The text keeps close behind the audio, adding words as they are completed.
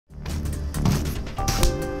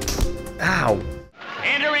Ow.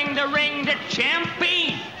 Entering the ring, the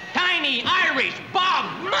champion, Tiny Irish Bob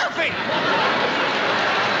Murphy.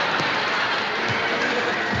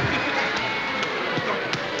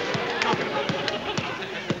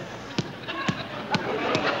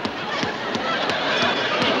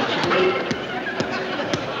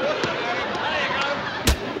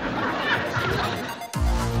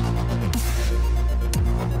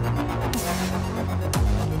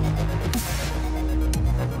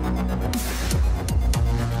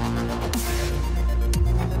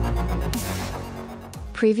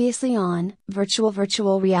 Previously on Virtual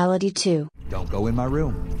Reality 2. Don't go in my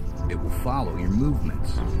room. It will follow your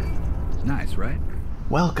movements. Nice, right?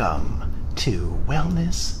 Welcome to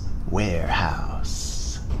Wellness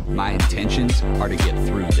Warehouse. My intentions are to get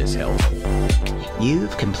through this hellhole.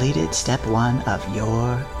 You've completed step 1 of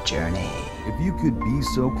your journey. If you could be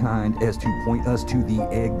so kind as to point us to the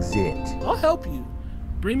exit. I'll help you.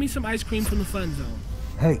 Bring me some ice cream from the fun zone.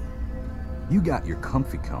 Hey, you got your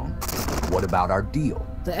comfy cone. What about our deal?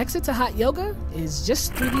 The exit to hot yoga is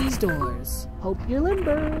just through these doors. Hope you're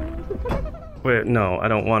limber. Wait, no, I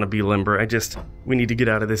don't want to be limber. We need to get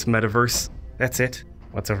out of this metaverse. That's it.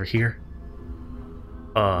 What's over here?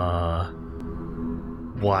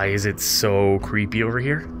 Why is it so creepy over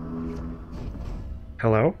here?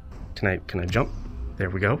 Hello? Can I jump?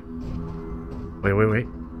 There we go. Wait.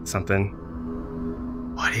 Something.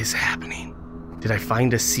 What is happening? Did I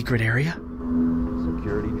find a secret area?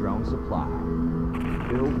 Security drone supply.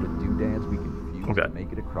 Filled with doodads we can fuse Okay. and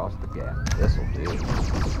make it across the gap. This'll do.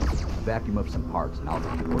 Vacuum up some parts and I'll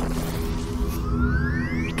get to work.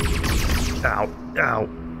 Ow.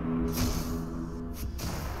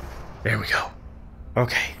 There we go.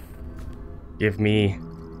 Okay. Give me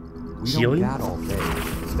healing. We don't got all day.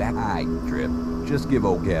 That eye trip. Just give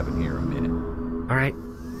old Gavin here a minute. All right.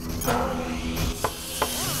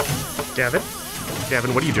 Gavin,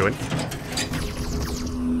 what are you doing?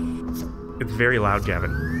 It's very loud,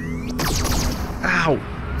 Gavin. Ow!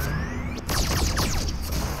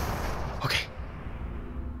 Okay.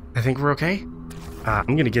 I think we're okay.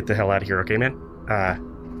 I'm gonna get the hell out of here, okay, man? That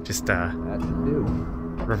should do.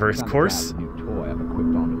 Reverse course. New toy I've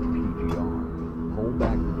equipped onto the PGR. Hold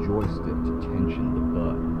back the joystick to tension the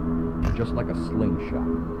bud, just like a slingshot.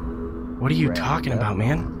 What are you talking about,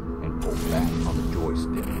 man? And pull back on the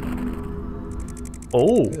joystick.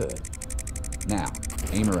 Oh. Good. Now,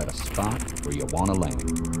 aim her at a spot where you want to land.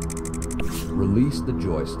 Release the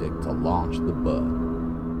joystick to launch the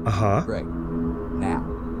bud. Uh-huh. Great. Now,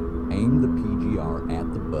 aim the PGR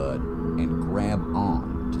at the bud and grab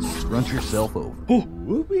on to scrunch yourself over. Oh.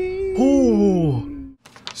 Whoopee! Oh.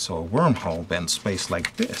 So a wormhole bends space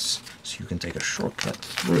like this, so you can take a shortcut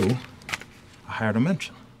through a higher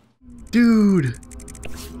dimension. Dude.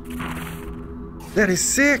 That is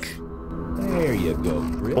sick. There you go,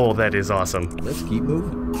 Chris. Oh, that is awesome. Let's keep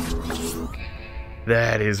moving.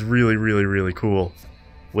 That is really, really, really cool.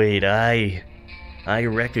 Wait, I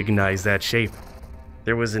recognize that shape.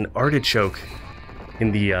 There was an artichoke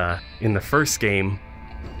in the first game.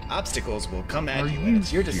 Obstacles will come at you, and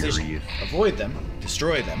it's your decision. Avoid them,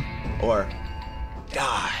 destroy them, or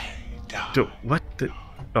die. What the?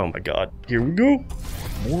 Oh my god. Here we go.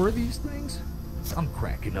 More of these things? I'm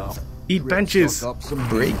cracking up. Eat benches.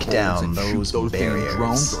 Break down those barriers.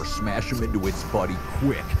 Drones or smash them into its buddy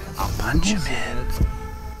quick. I'll Punch him in.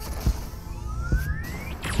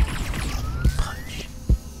 Punch.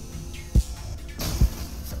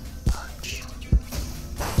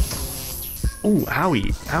 Ooh,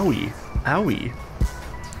 owie.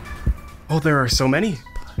 Oh, there are so many.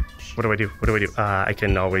 What do I do? I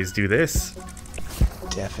can always do this.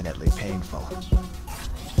 Definitely painful.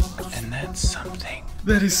 And that's something.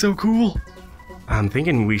 That is so cool. I'm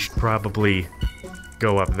thinking we should probably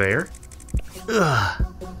go up there. Ugh.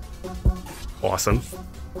 Awesome.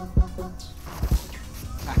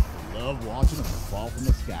 I love watching them fall from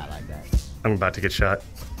the sky like that. I'm about to get shot.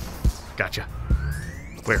 Gotcha.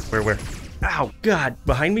 Where? Ow, God,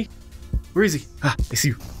 behind me? Where is he? Ah, I see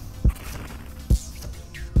you.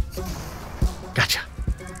 Gotcha.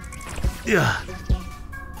 Yeah.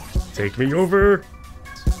 Take me over.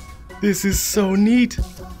 This is so neat.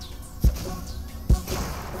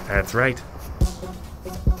 That's right.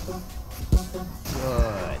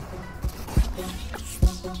 Good.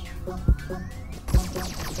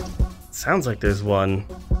 Sounds like there's one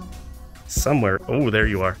somewhere. Oh, there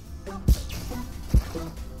you are.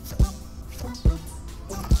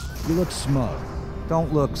 You look smug.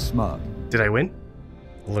 Don't look smug. Did I win?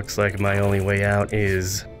 Looks like my only way out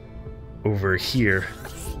is over here.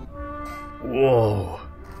 Whoa.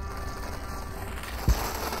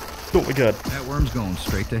 Oh my god. That worm's going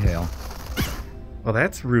straight to hell. Well,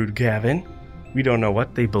 that's rude, Gavin. We don't know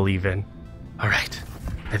what they believe in. Alright,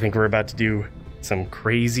 I think we're about to do some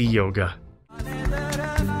crazy yoga.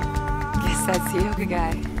 Guess that's the yoga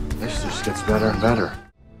guy. This just gets better and better.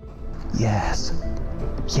 Yes.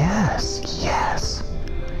 Yes, yes.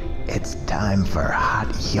 It's time for hot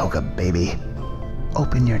yoga, baby.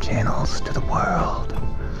 Open your channels to the world.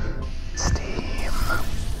 Steam.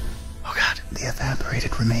 Oh god. The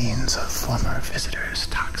evaporated remains of former visitors'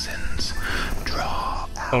 toxins draw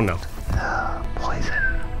out Oh no. the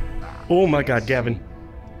poison. Oh my god, Gavin.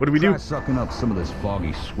 What do we do? Try sucking up some of this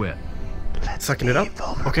foggy sweat. Let's Sucking it be up?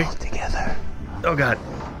 vulnerable Okay. together. Oh god.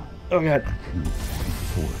 Oh god.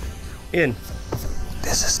 In.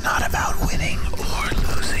 This is not about winning or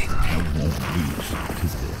losing. I won't lose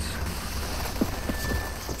to this.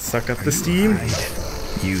 Suck up the steam.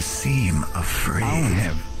 You seem afraid. I don't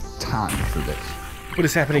have time for this. What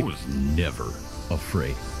is I happening? was never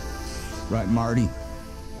afraid. Right, Marty?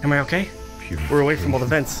 Am I okay? We're away from all the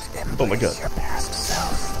vents. Oh my god. Your past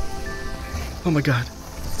self. Oh my god.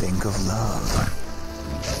 Think of love.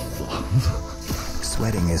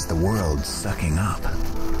 Sweating is the world sucking up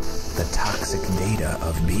the toxic data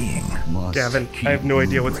of being. Gavin, I have no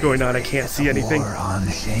idea what's going on. I can't see anything. War on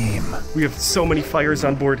shame. We have so many fires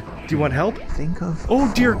on board. Do you want help? Think of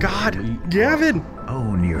Oh dear god. Gavin!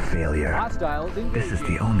 own your failure. This is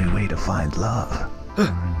the only way to find love.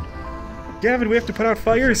 Gavin, we have to put out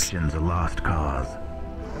fires. Perfection's a lost cause.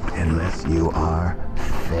 Unless you are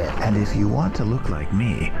fit. And if you want to look like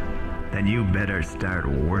me, then you better start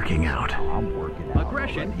working out. I'm working out.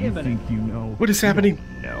 Aggression imminent. You know. What is happening?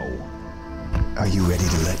 No. Are you ready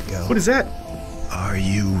to let go? What is that? Are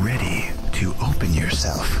you ready to open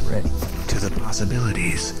yourself to the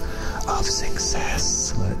possibilities of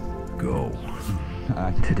success? Let go.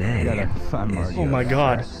 Today Gotta find Marty. Oh my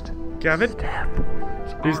god. Gavin?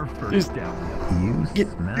 There's, You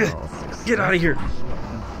get out of here.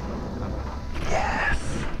 Yes.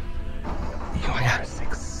 You my God. are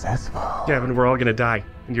successful. Gavin, we're all gonna die.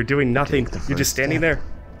 And you're doing nothing. Take the You're just first standing step. there.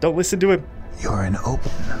 Don't listen to him. You're an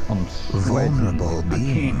open, I'm sweating. vulnerable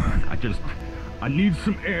being. I need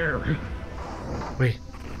some air. Wait.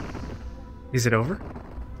 Is it over?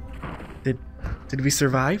 Did we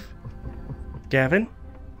survive? Gavin?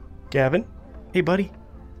 Gavin? Hey buddy.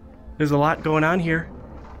 There's a lot going on here.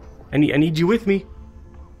 I need you with me.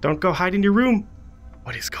 Don't go hide in your room.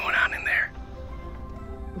 What is going on in there?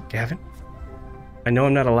 Gavin? I know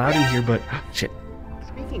I'm not allowed in here, but shit.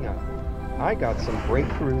 Speaking of, I got some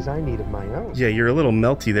breakthroughs I need of my own. Yeah, you're a little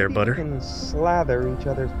melty there, We butter. can slather each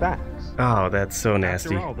other's backs. Oh, that's so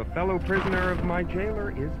nasty. After all, the fellow prisoner of my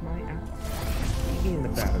jailer is my ally. Meet me in the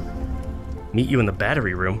battery. Meet you in the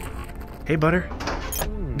battery room. Hey, butter.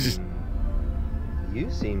 You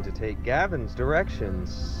seem to take Gavin's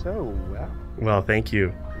directions so well. Well, thank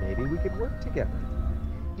you. Maybe we could work together.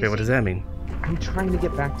 Wait, what does that mean? I'm trying to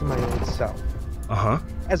get back to my old self. Uh-huh.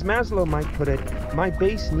 As Maslow might put it, my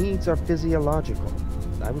base needs are physiological.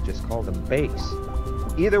 I would just call them base.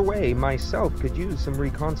 Either way, myself could use some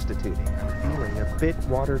reconstituting. I'm feeling a bit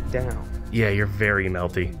watered down. Yeah, you're very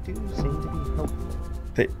melty. You do seem to be helpful.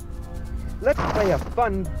 Hey, Let's play a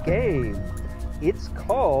fun game. It's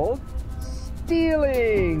called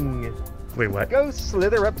stealing. wait, what? Go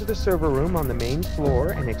slither up to the server room on the main floor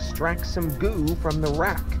and extract some goo from the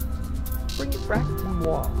rack. Bring it back to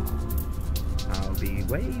moi. I'll be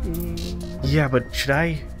waiting. Yeah, but should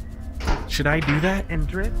I do that? And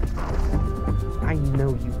Drip, I know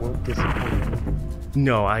you won't disappoint me.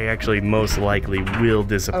 No, I actually most likely will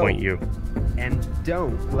disappoint you. And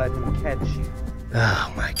don't let him catch you.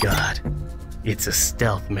 Oh my god. It's a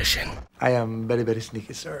stealth mission. I am very, very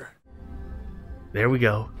sneaky, sir. There we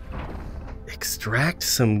go. Extract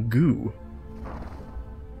some goo.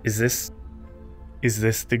 Is this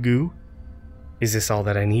the goo? Is this all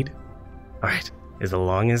that I need? Alright, as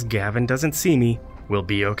long as Gavin doesn't see me, we'll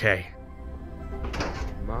be okay.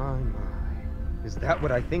 My. Is that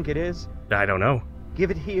what I think it is? I don't know.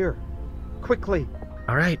 Give it here. Quickly.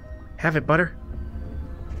 Alright, have it, butter.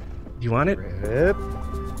 You want it? Drip,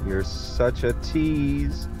 you're such a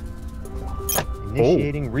tease.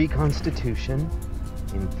 Initiating reconstitution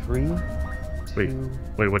in 3, 2,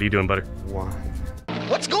 Wait, what are you doing, butter? 1.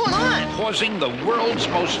 What's going on? Causing the world's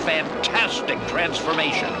most fantastic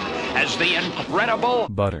transformation as the incredible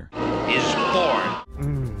Butter. is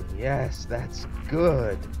born. Yes, that's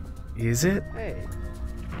good. Is it? Hey,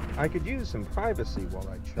 I could use some privacy while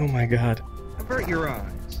I check. Oh my god. Avert your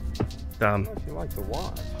eyes. Don't you like to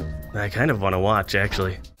watch? I kind of want to watch,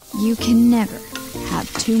 actually. You can never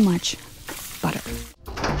have too much butter.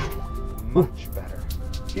 Much better.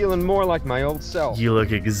 Feeling more like my old self. You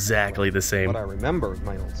look exactly the same. What I remember of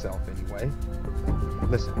my old self, anyway.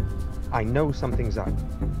 Listen, I know something's up.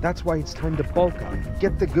 That's why it's time to bulk up.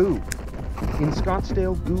 Get the goo. In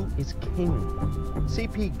Scottsdale, goo is king.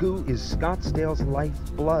 CP goo is Scottsdale's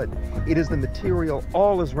lifeblood. It is the material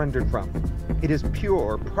all is rendered from. It is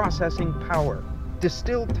pure processing power.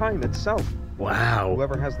 Distilled time itself. Wow.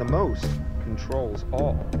 Whoever has the most controls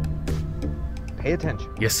all. Pay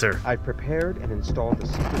attention. Yes, sir. I've prepared and installed a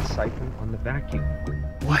secret siphon on the vacuum.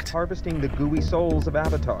 What? Harvesting the gooey souls of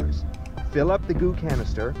avatars. Fill up the goo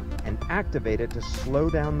canister and activate it to slow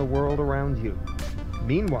down the world around you.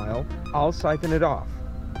 Meanwhile, I'll siphon it off.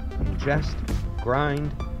 Ingest,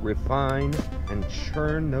 grind, refine, and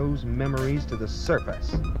churn those memories to the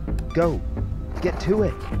surface. Go. Get to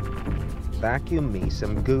it. Vacuum me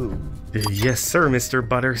some goo. Yes, sir, Mr.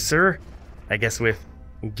 Butter, sir. I guess with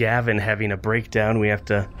Gavin having a breakdown, we have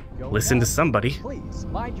to listen to somebody. Please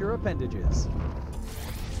mind your appendages.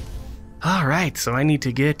 All right, so I need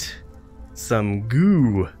to get some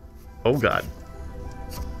goo. Oh, God.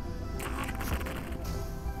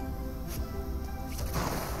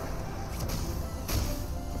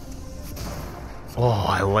 Oh,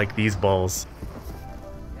 I like these balls.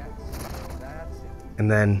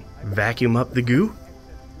 And then vacuum up the goo.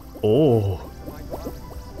 Oh.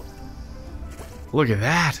 Look at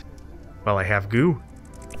that. Well, I have goo.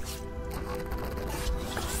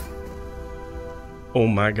 Oh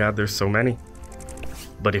my God, there's so many.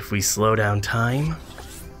 But if we slow down time,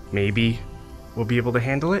 maybe we'll be able to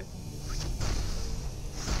handle it.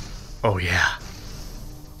 Oh yeah.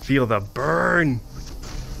 Feel the burn.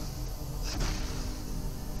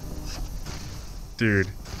 Dude.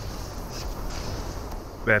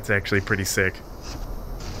 That's actually pretty sick.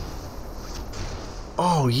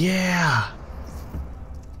 Oh yeah.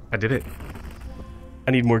 I did it.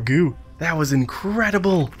 I need more goo. That was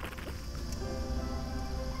incredible.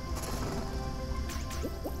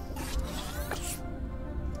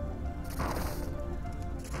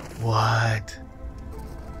 What?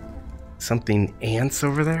 Something ants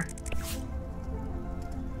over there?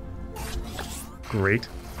 Great.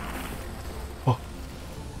 Oh.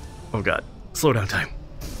 Oh God. Slow down time.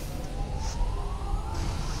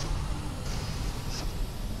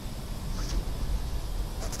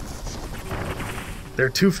 They're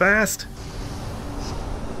too fast.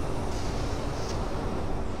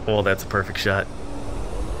 Oh, that's a perfect shot.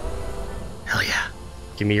 Hell yeah.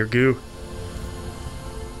 Give me your goo.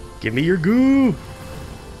 Give me your goo.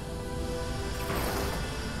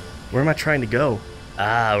 Where am I trying to go?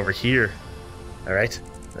 Ah, over here. All right,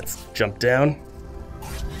 let's jump down.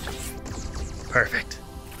 Perfect.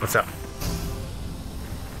 What's up?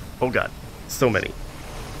 Oh God, so many.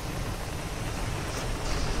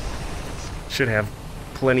 Should have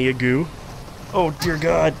plenty of goo. Oh dear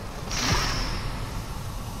God.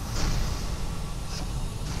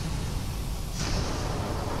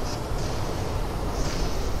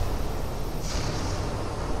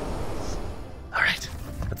 All right,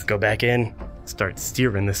 let's go back in, start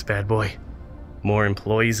steering this bad boy. More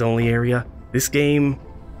employees only area. This game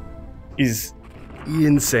is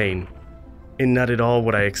insane and not at all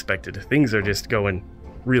what I expected. Things are just going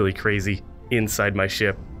really crazy inside my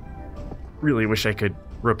ship. Really wish I could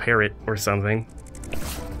repair it or something.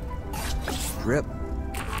 Drip,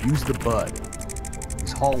 use the bud.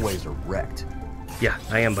 These hallways are wrecked. Yeah,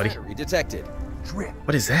 I am, buddy. Battery detected. Drip.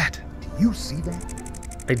 What is that? Do you see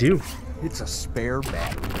that? I do. It's a spare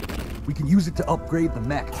battery. We can use it to upgrade the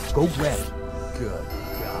mech. Go grab it. Good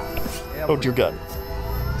God. Oh dear God.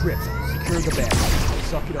 Drip, secure the battery.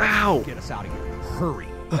 Suck it up. Ow! Get us out of here. Hurry.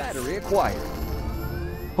 Battery acquired.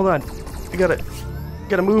 Hold on. I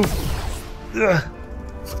gotta move. Ugh.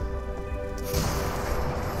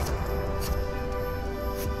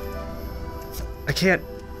 I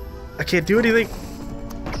can't do anything.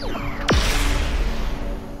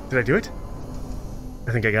 Did I do it?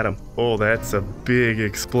 I think I got him. Oh, that's a big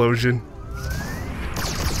explosion.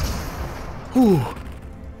 Whew.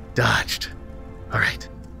 Dodged. All right.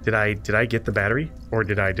 Did I get the battery or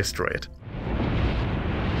did I destroy it?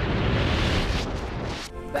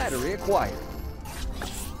 Battery acquired.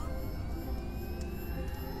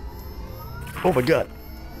 Oh my God.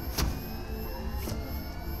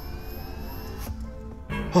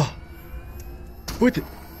 Oh. What the?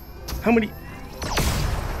 How many?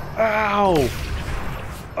 Ow.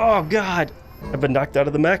 Oh God. I've been knocked out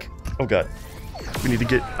of the mech. Oh God. We need to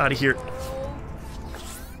get out of here.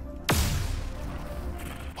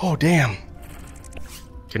 Oh damn.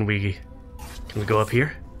 Can we go up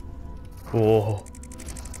here? Whoa.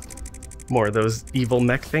 More of those evil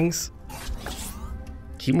mech things.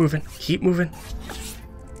 Keep moving. Keep moving.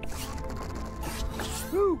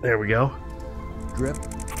 There we go. Drip,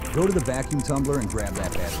 go to the vacuum tumbler and grab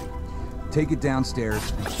that battery. Take it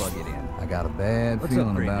downstairs and plug it in. I got a bad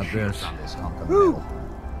feeling about this.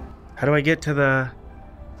 How do I get to the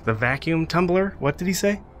vacuum tumbler? What did he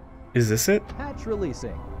say? Is this it? Hatch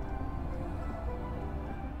releasing.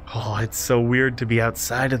 Oh, it's so weird to be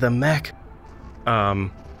outside of the mech.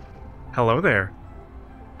 Hello there.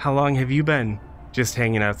 How long have you been just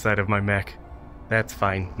hanging outside of my mech? That's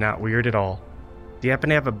fine, not weird at all. Do you happen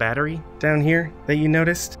to have a battery down here that you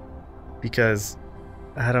noticed? Because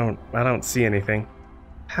I don't see anything.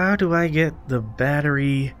 How do I get the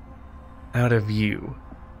battery out of you?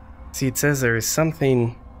 See, it says there is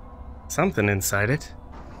something inside it,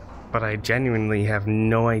 but I genuinely have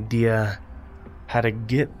no idea how to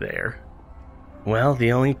get there. Well,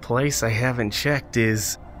 the only place I haven't checked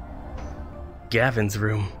is Gavin's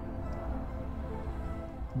room.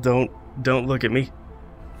 Don't look at me.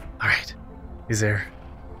 All right. Is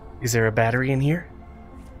there a battery in here?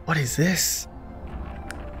 What is this?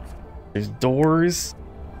 There's doors.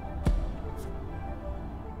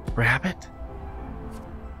 Rabbit?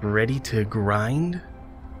 Ready to grind?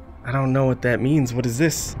 I don't know what that means. What is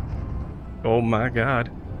this? Oh my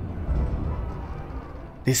god.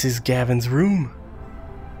 This is Gavin's room.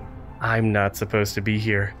 I'm not supposed to be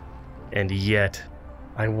here. And yet,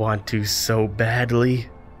 I want to so badly.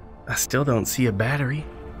 I still don't see a battery.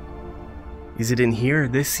 Is it in here?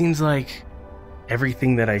 This seems like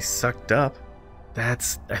everything that I sucked up. I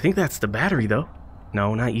think that's the battery though.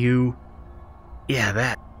 No, not you. Yeah,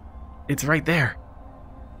 that. It's right there.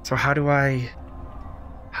 So how do I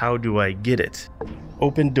get it?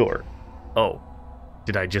 Open door. Oh,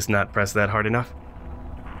 did I just not press that hard enough?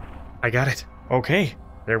 I got it. Okay,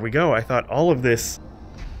 there we go. I thought all of this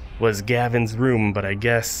was Gavin's room, but I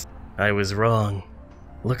guess I was wrong.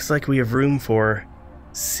 Looks like we have room for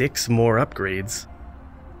 6 more upgrades.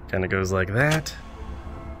 Kinda goes like that.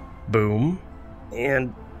 Boom.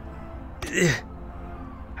 And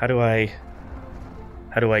how do I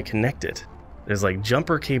connect it? There's like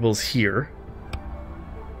jumper cables here.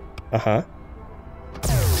 Uh-huh.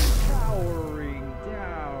 Powering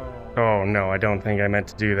down. Oh no, I don't think I meant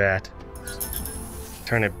to do that.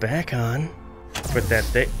 Turn it back on. Put that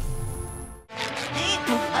there.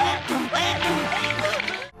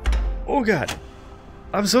 Oh god.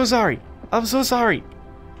 I'm so sorry. I'm so sorry.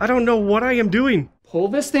 I don't know what I am doing. Pull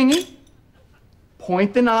this thingy,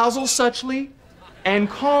 point the nozzle suchly, and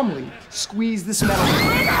calmly squeeze this metal.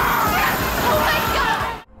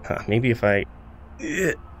 Maybe if I...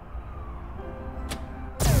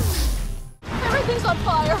 Everything's on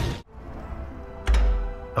fire.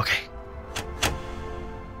 Okay.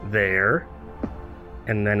 There.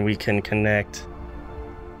 And then we can connect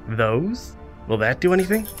those. Will that do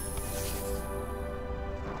anything?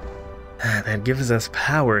 That gives us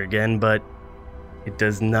power again, but it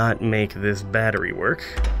does not make this battery work.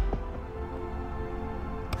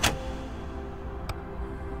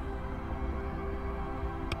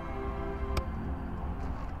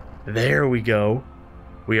 There we go.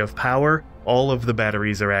 We have power. All of the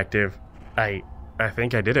batteries are active. I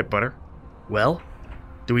think I did it, Butter. Well,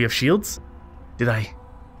 do we have shields? Did I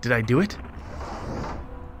do it?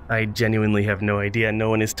 I genuinely have no idea.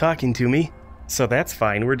 No one is talking to me. So that's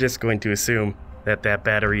fine. We're just going to assume that that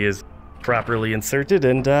battery is properly inserted,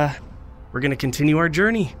 and we're going to continue our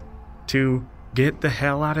journey to get the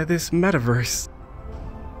hell out of this metaverse.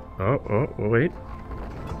 Oh, wait.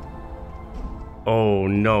 Oh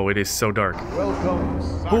no, it is so dark. Welcome,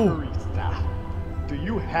 Soccerista. Do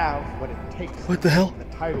you have what it takes What the hell? to win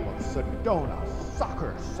the title of Sedona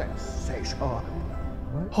Soccer Sensation? What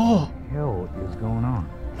Oh. the hell is going on?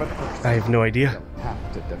 But first, I have no idea. we'll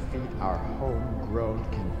have to defeat our homegrown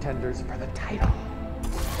contenders for the title.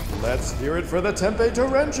 Let's hear it for the Tempe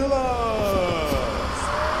Tarantulas! I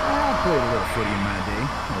played a little footy in my day.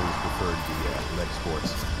 Always preferred the leg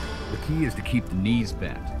sports. The key is to keep the knees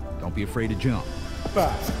bent. Don't be afraid to jump.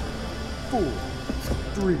 5, 4,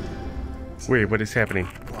 3. Wait, what is happening?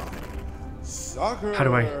 Soccer! How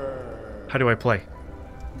do I play?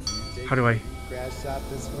 How do I? Crash out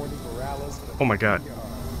this morning, Morales. Oh my god.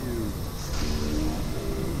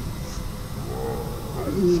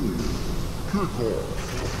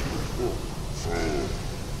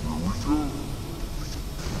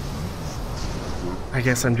 I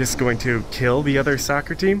guess I'm just going to kill the other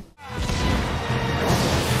soccer team?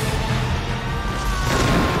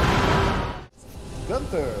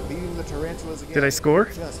 Gunther leading the Tarantulas again. Did I score?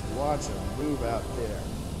 Just watch him move out there.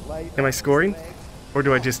 Light Am I scoring? Or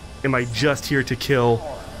am I just here to kill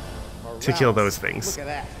those things? Look at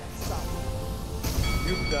that.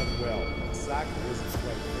 You've done well, but soccer isn't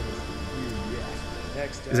quite finished with you yet.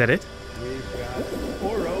 Is that it? We've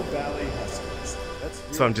got Oro Valley Huskies.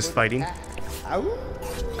 So I'm just fighting. Ow.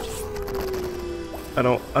 I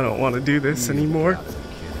don't want to do this anymore.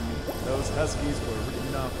 Those Huskies were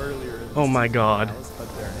written off earlier. Oh my god. Files, but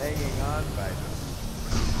they're hanging on by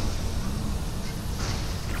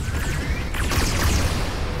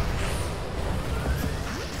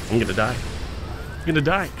I'm gonna die. I'm gonna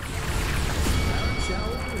die. Shall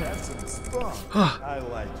we have some fun? I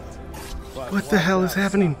like it. But What the hell is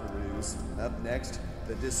happening? Up next,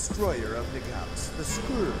 the destroyer of Nagaus, the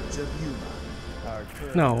scourge of Yuma. Our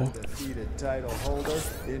current undefeated title holder,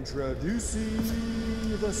 introducing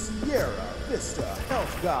the Sierra Vista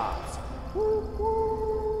Health Gods.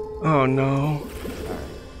 Oh no.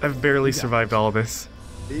 I've barely survived all of this.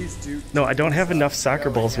 These two No, I don't have enough soccer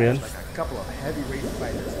balls, man. like a couple of heavyweight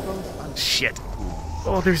fighters, both Shit.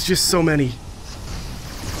 Oh, there's just so many.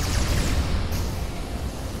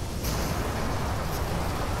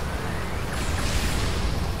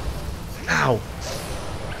 Ow.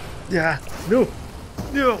 Yeah. No.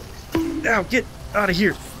 No. Ow, get out of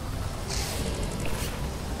here.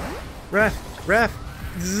 Ref,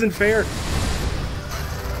 this isn't fair.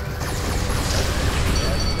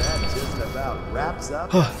 That just about wraps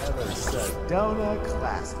up another Sedona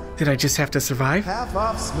Classic. Did I just have to survive?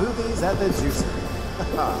 Half-off smoothies at the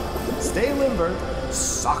juicery. Stay limber,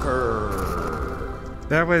 soccer.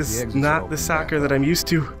 That was not the soccer that I'm used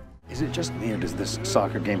to. Is it just me, or does this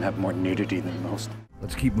soccer game have more nudity than most?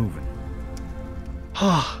 Let's keep moving.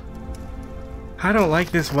 Oh, I don't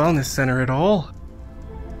like this wellness center at all.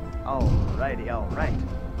 Alrighty, alright.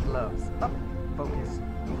 Gloves up, focus.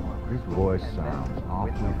 This voice sounds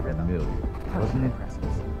awfully familiar, doesn't it?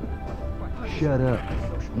 Shut up.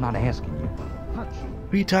 I'm not asking you.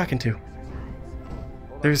 Who are you talking to?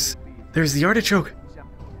 There's the artichoke.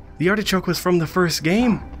 The artichoke was from the first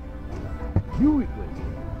game.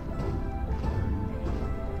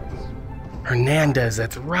 Hernandez,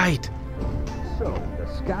 that's right. So, the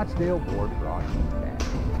Scottsdale board brought you back.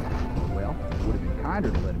 Well, it would have been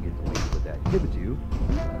kinder to let him get the lead with that Tibitu.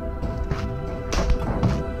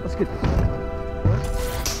 Let's get this.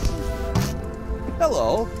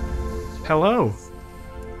 Hello. Hello.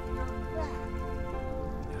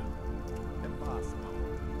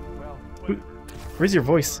 Where's your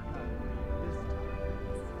voice?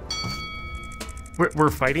 We're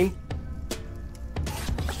fighting?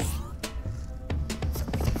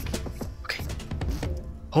 Okay.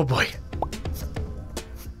 Oh boy.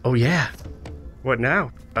 Oh yeah. What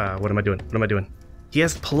now? What am I doing? What am I doing? He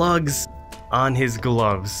has plugs on his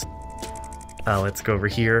gloves. Let's go over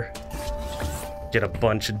here. Get a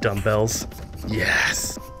bunch of dumbbells.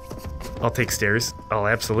 Yes. I'll take stairs. I'll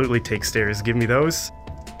absolutely take stairs. Give me those.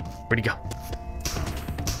 Where'd he go?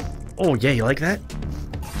 Oh yeah, you like that?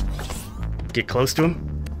 Get close to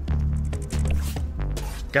him.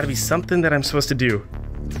 Gotta be something that I'm supposed to do.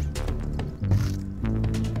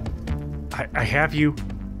 I have you.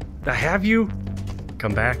 I have you.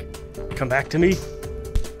 Come back. Come back to me.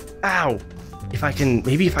 Ow. If I can,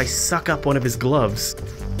 maybe if I suck up one of his gloves.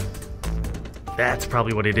 That's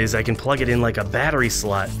probably what it is. I can plug it in like a battery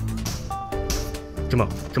slot. Come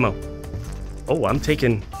on, come on. Oh, I'm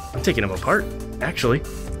taking him apart, actually.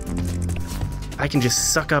 I can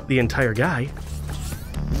just suck up the entire guy.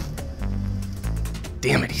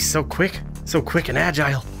 Damn it, he's so quick and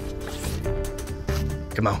agile.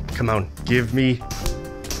 Come on, give me...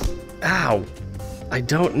 Ow! I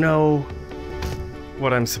don't know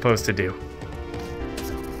what I'm supposed to do.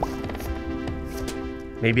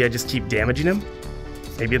 Maybe I just keep damaging him?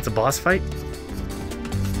 Maybe it's a boss fight?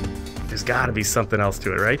 There's gotta be something else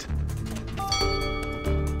to it, right?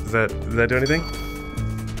 Does that do anything?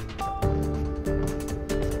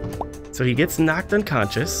 So he gets knocked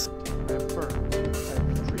unconscious.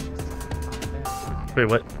 Wait,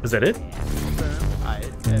 what? Is that it?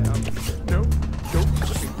 No, don't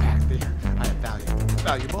put me back there. I am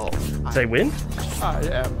valuable. Did I win? I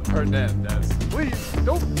am Hernandez. Please,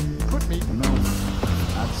 don't put me... No,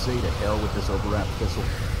 I'd say to hell with this overwrapped thistle,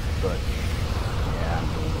 but yeah, I'm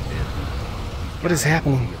going with it. What is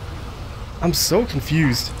happening? I'm so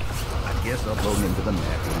confused. I guess uploading him to the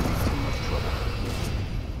mech wouldn't be too much trouble.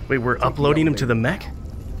 Wait, we're uploading him to the mech?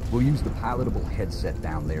 We'll use the pilotable headset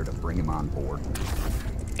down there to bring him on board.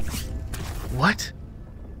 What?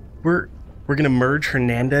 We're gonna merge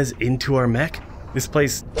Hernandez into our mech? This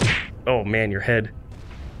place... Oh man, your head.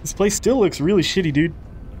 This place still looks really shitty, dude.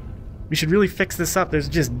 We should really fix this up. There's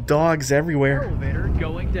just dogs everywhere. Elevator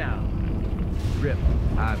going down. Rip,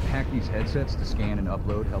 I've hacked these headsets to scan and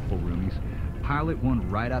upload helpful roomies. Pilot one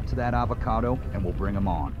right up to that avocado, and we'll bring them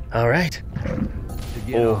on. All right. To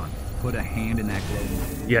get on, Put a hand in that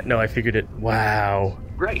glove. Yeah, no, I figured it. Wow.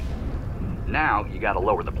 Great. Now you gotta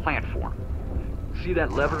lower the platform. See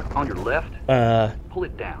that lever on your left? Pull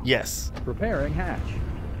it down. Yes. Preparing hatch.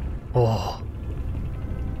 Oh.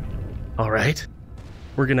 All right.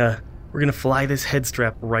 We're gonna fly this head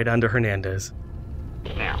strap right onto Hernandez.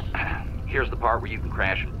 Now, here's the part where you can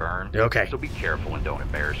crash and burn. Okay. So be careful and don't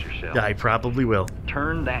embarrass yourself. I probably will.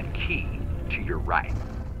 Turn that key to your right.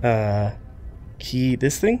 Key,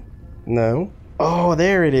 this thing? No. Oh,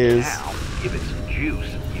 there it is. Now, give it some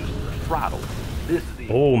juice using the throttle. This is the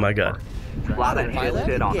Oh my god. fly that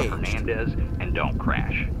headset onto Hernandez and don't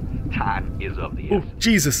crash. Time is of the Oh, essence.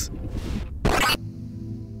 Jesus.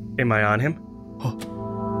 Am I on him? Oh.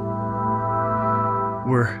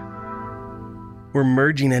 We're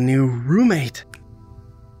merging a new roommate.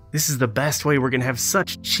 This is the best way. We're gonna have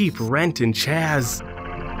such cheap rent in Chaz.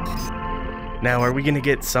 Now, are we gonna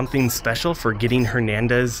get something special for getting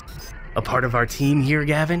Hernandez a part of our team here,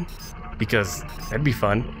 Gavin? Because that'd be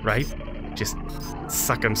fun, right? Just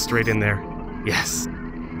suck him straight in there. Yes,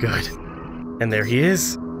 good. And there he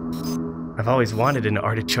is. I've always wanted an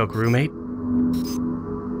Artichoke roommate.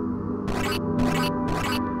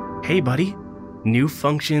 Hey, buddy. New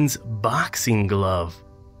functions boxing glove.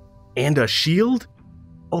 And a shield?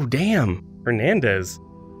 Oh, damn. Hernandez.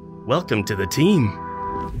 Welcome to the team.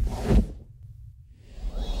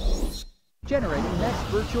 Generating next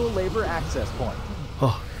virtual labor access point.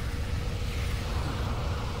 Oh.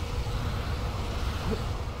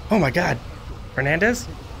 Oh my god. Hernandez?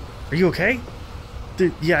 Are you okay?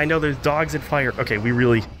 Yeah, I know there's dogs and fire. Okay, we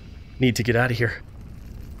really need to get out of here.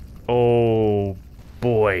 Oh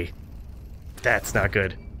boy. That's not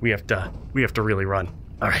good. We have to really run.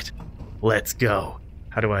 All right. Let's go.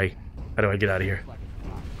 How do I get out of here?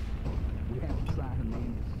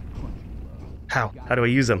 How do I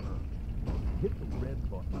use them?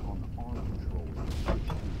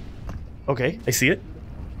 Okay, I see it.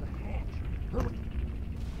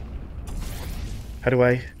 How do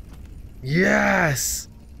I? Yes!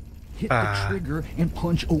 Hit the trigger and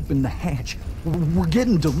punch open the hatch. We're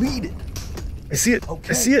getting deleted. I see it.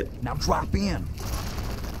 Okay, I see it. Now drop in.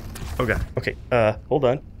 Oh god. Okay. Hold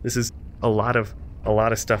on. This is a lot of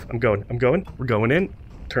stuff. I'm going. We're going in.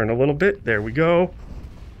 Turn a little bit. There we go.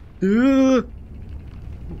 Oh.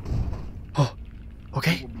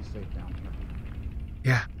 Okay.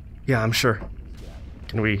 Yeah. Yeah, I'm sure.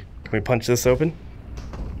 Can we punch this open?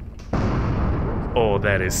 Oh,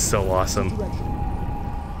 that is so awesome.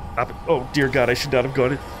 Oh, dear God, I should not have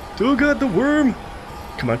gone in. Oh God, the worm!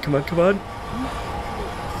 Come on, come on, come on.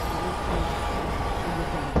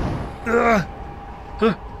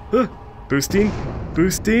 Boosting,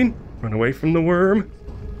 boosting. Run away from the worm.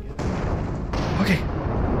 Okay.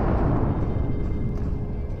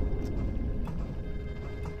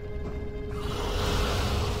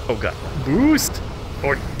 Oh God, boost!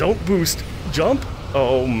 Or don't boost, jump!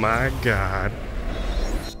 Oh my God.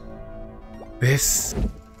 This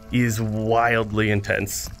is wildly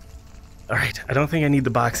intense. All right, I don't think I need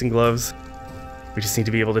the boxing gloves. We just need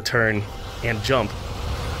to be able to turn and jump.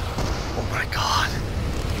 Oh my God.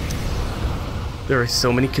 There are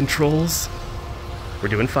so many controls. We're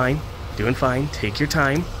doing fine, doing fine. Take your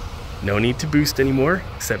time. No need to boost anymore,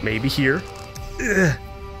 except maybe here. Ugh.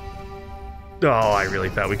 Oh, I really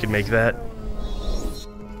thought we could make that.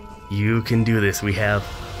 You can do this. We have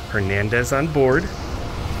Hernandez on board.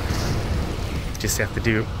 Just have to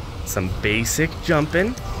do some basic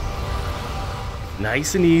jumping.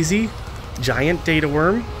 Nice and easy. Giant data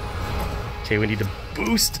worm. Okay, we need to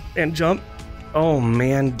boost and jump. Oh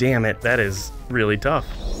man, damn it. That is really tough.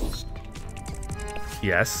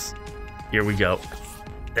 Yes. Here we go.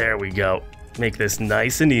 There we go. Make this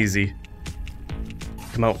nice and easy.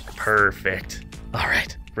 Come on. Perfect. All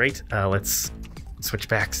right. Great. Let's switch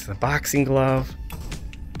back to the boxing glove.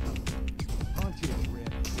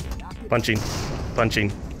 Punching.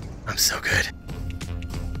 Punching. I'm so good.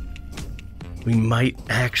 We might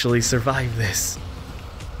actually survive this.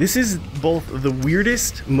 This is both the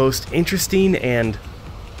weirdest, most interesting, and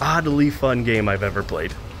oddly fun game I've ever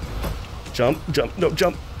played. Jump, jump, no,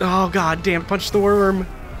 jump. Oh God damn, punch the worm.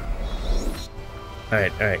 All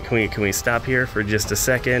right, can we stop here for just a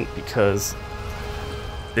second, because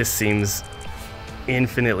this seems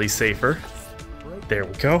infinitely safer. There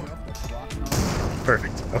we go.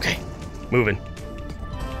 Perfect, okay, moving.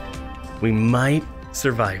 We might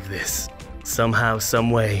survive this, somehow,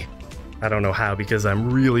 some way. I don't know how, because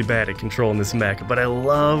I'm really bad at controlling this mech, but I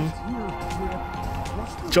love...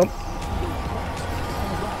 Jump.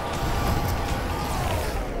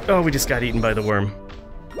 Oh, we just got eaten by the worm.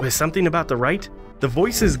 There's something about the right. The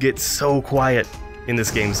voices get so quiet in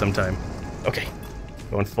this game sometime. Okay,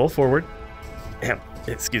 going full forward.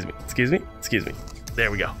 Excuse me. There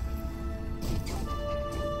we go.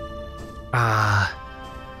 I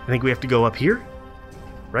think we have to go up here,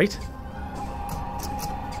 right?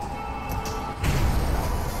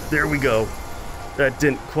 There we go. That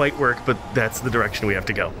didn't quite work, but that's the direction we have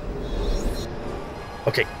to go.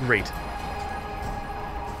 Okay, great.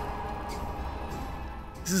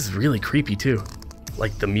 This is really creepy too.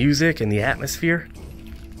 Like the music and the atmosphere.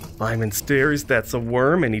 Climbing stairs, that's a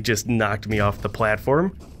worm, and he just knocked me off the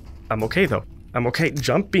platform. I'm okay though. I'm okay.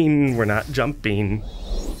 Jumping, we're not jumping.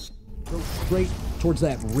 Go straight towards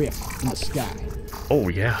that rift in the sky. Oh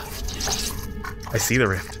yeah. I see the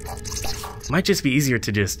rift. Might just be easier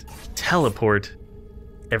to just teleport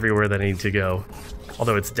everywhere that I need to go.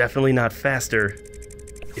 Although it's definitely not faster.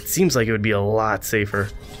 It seems like it would be a lot safer.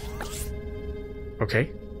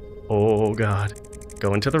 Okay. Oh god.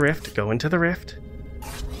 Go into the rift. Go into the rift.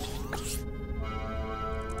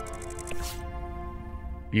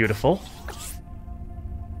 Beautiful.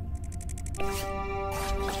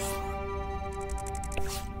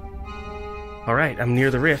 Alright, I'm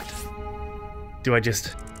near the rift. Do I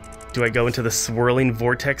go into the swirling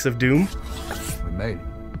vortex of doom? We made it.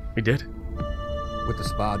 We did. With the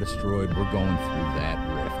spa destroyed, we're going through that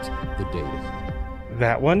rift. The data.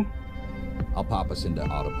 That one? I'll pop us into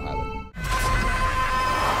autopilot.